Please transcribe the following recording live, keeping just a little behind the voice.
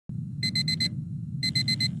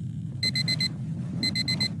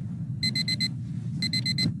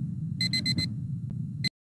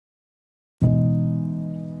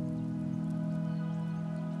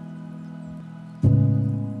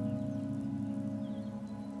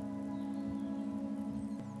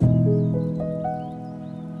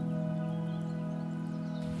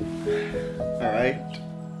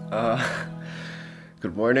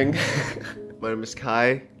Good morning. My name is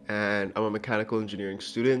Kai and I'm a mechanical engineering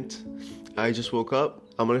student. I just woke up.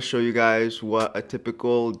 I'm gonna show you guys what a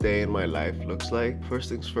typical day in my life looks like. First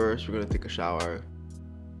things first, we're gonna take a shower.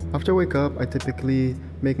 After I wake up, I typically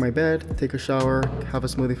make my bed, take a shower, have a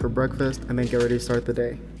smoothie for breakfast, and then get ready to start the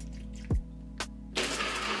day.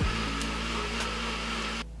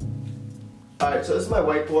 Alright, so this is my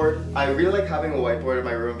whiteboard. I really like having a whiteboard in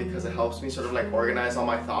my room because it helps me sort of like organize all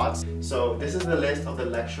my thoughts. So this is the list of the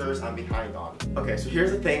lectures I'm behind on. Okay, so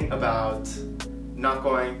here's the thing about not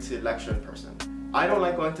going to lecture in person. I don't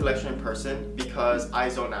like going to lecture in person because I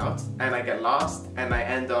zone out and I get lost and I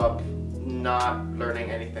end up not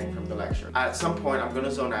learning anything from the lecture. At some point I'm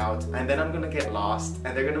gonna zone out and then I'm gonna get lost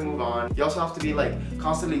and they're gonna move on. You also have to be like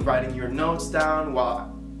constantly writing your notes down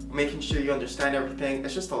while making sure you understand everything.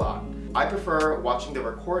 It's just a lot. I prefer watching the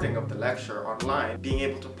recording of the lecture online, being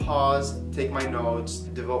able to pause, take my notes,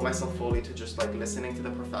 devote myself fully to just like listening to the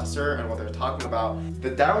professor and what they're talking about. The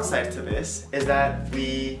downside to this is that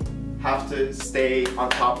we have to stay on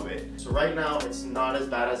top of it. So right now it's not as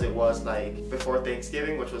bad as it was like before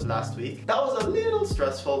Thanksgiving, which was last week. That was a little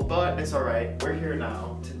stressful, but it's alright. We're here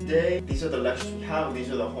now. Today, these are the lectures we have, these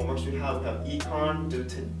are the homeworks we have. We have econ due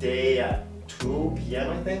today at 2 p.m.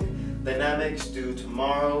 I think. Dynamics due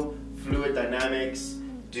tomorrow. Fluid dynamics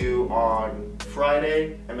due on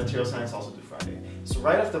Friday, and material science also due Friday. So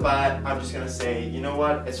right off the bat, I'm just gonna say, you know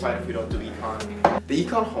what, it's fine if we don't do econ. The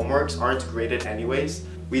econ homeworks aren't graded anyways.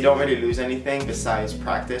 We don't really lose anything besides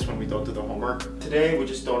practice when we don't do the homework. Today, we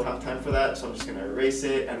just don't have time for that, so I'm just gonna erase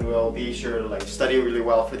it and we'll be sure to like study really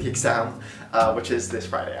well for the exam, which is this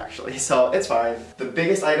Friday actually. So it's fine. The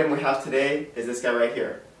biggest item we have today is this guy right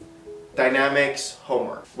here. Dynamics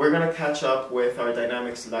homework. We're gonna catch up with our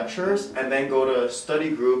dynamics lectures and then go to study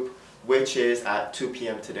group, which is at 2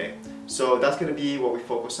 p.m. today. So that's gonna be what we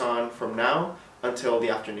focus on from now until the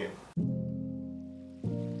afternoon.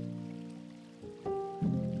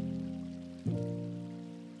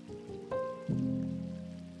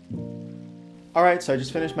 Alright, so I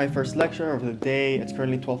just finished my first lecture of the day. It's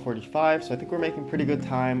currently 12:45, so I think we're making pretty good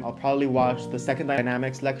time. I'll probably watch the second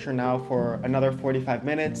dynamics lecture now for another 45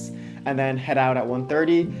 minutes and then head out at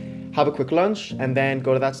 1:30, have a quick lunch, and then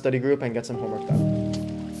go to that study group and get some homework done.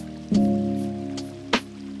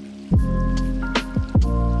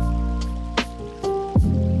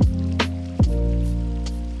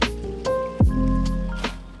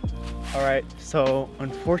 Alright, so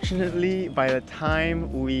unfortunately by the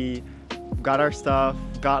time we got our stuff,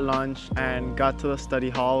 got lunch, and got to the study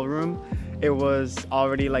hall room, it was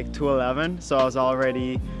already like 2:11, so I was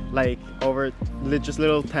already like just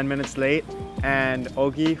little 10 minutes late, and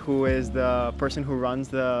Ogi, who is the person who runs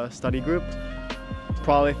the study group,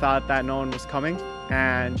 probably thought that no one was coming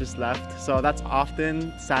and just left. So that's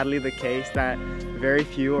often, sadly, the case that very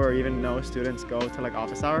few or even no students go to like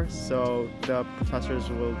office hours. So the professors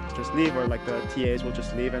will just leave, or like the TAs will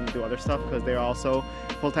just leave and do other stuff because they're also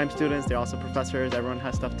full-time students, they're also professors, everyone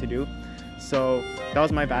has stuff to do. So that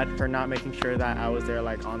was my bad for not making sure that I was there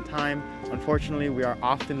like on time. Unfortunately, we are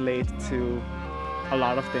often late to a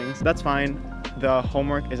lot of things. That's fine. The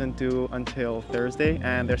homework isn't due until Thursday,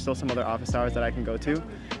 and there's still some other office hours that I can go to.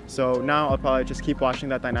 So now I'll probably just keep watching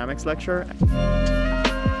that dynamics lecture.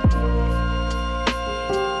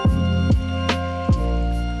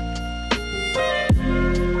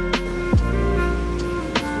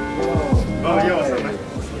 Oh, yo, what's up, man?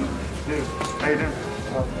 Dude, how you doing?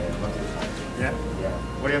 Okay. Yeah? Yeah.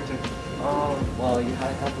 What are you up to? Well, you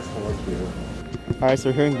have this homework here. Alright, so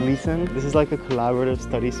we're here in Gleason. This is like a collaborative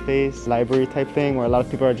study space, library type thing where a lot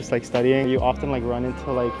of people are just like studying. You often like run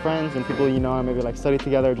into like friends and people you know and maybe like study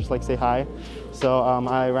together, just like say hi. So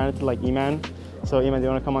I ran into like Eman. So Eman, do you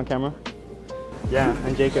want to come on camera? Yeah,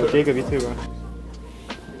 and Jacob. Jacob, you too, bro.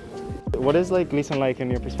 What is like Gleason like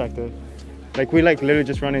in your perspective? Like we like literally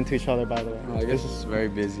just run into each other, by the way. I guess it's very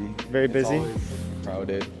busy. Very busy? It's always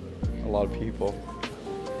crowded, a lot of people.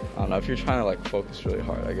 I don't know, if you're trying to like focus really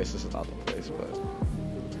hard, I guess this is not the place, but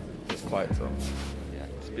it's quiet so. Yeah,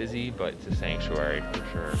 it's busy, but it's a sanctuary for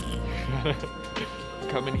sure.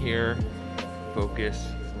 Come in here, focus,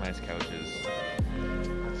 some nice couches,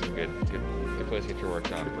 some good place to get your work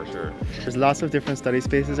done for sure. There's lots of different study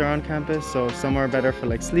spaces around campus, so some are better for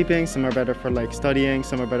like sleeping, some are better for like studying,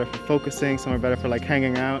 some are better for focusing, some are better for like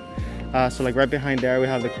hanging out. So like right behind there we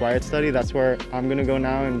have the quiet study. That's where I'm gonna go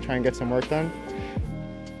now and try and get some work done.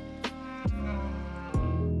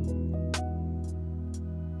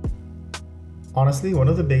 Honestly, one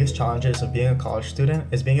of the biggest challenges of being a college student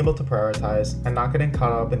is being able to prioritize and not getting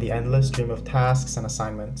caught up in the endless stream of tasks and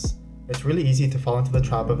assignments. It's really easy to fall into the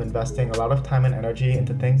trap of investing a lot of time and energy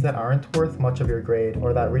into things that aren't worth much of your grade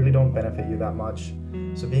or that really don't benefit you that much.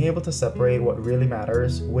 So being able to separate what really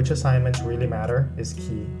matters, which assignments really matter, is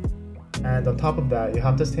key. And on top of that, you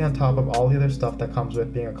have to stay on top of all the other stuff that comes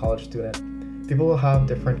with being a college student. People will have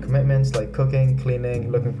different commitments like cooking,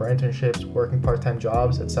 cleaning, looking for internships, working part-time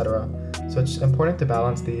jobs, etc. So it's important to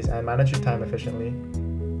balance these and manage your time efficiently.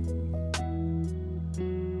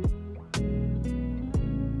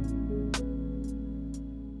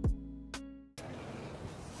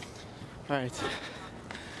 Alright,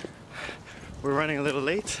 we're running a little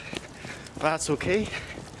late, but that's okay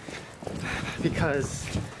because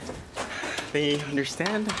they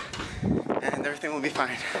understand and everything will be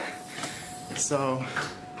fine. So,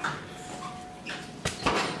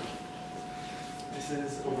 this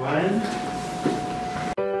is one.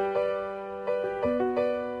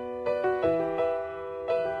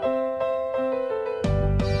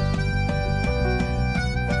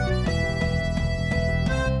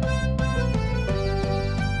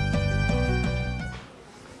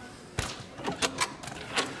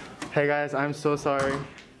 Hey guys, I'm so sorry. You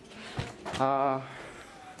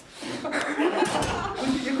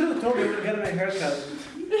could have told me we were getting a haircut.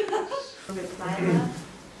 Reply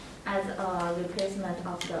as a replacement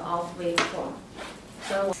of the off-week form.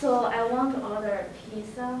 So I want to order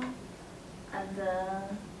pizza, and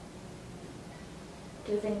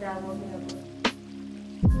do you think that will be able?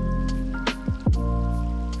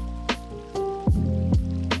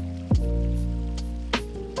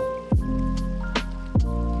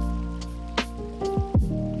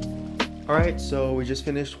 Alright, so we just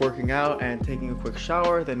finished working out and taking a quick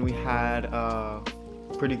shower. Then we had a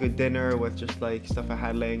pretty good dinner with just like stuff I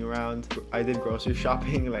had laying around. I did grocery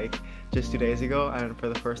shopping like just 2 days ago, and for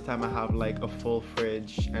the first time I have like a full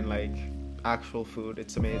fridge and like actual food.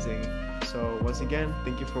 It's amazing. So once again,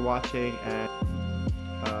 thank you for watching,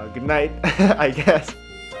 and good night, I guess.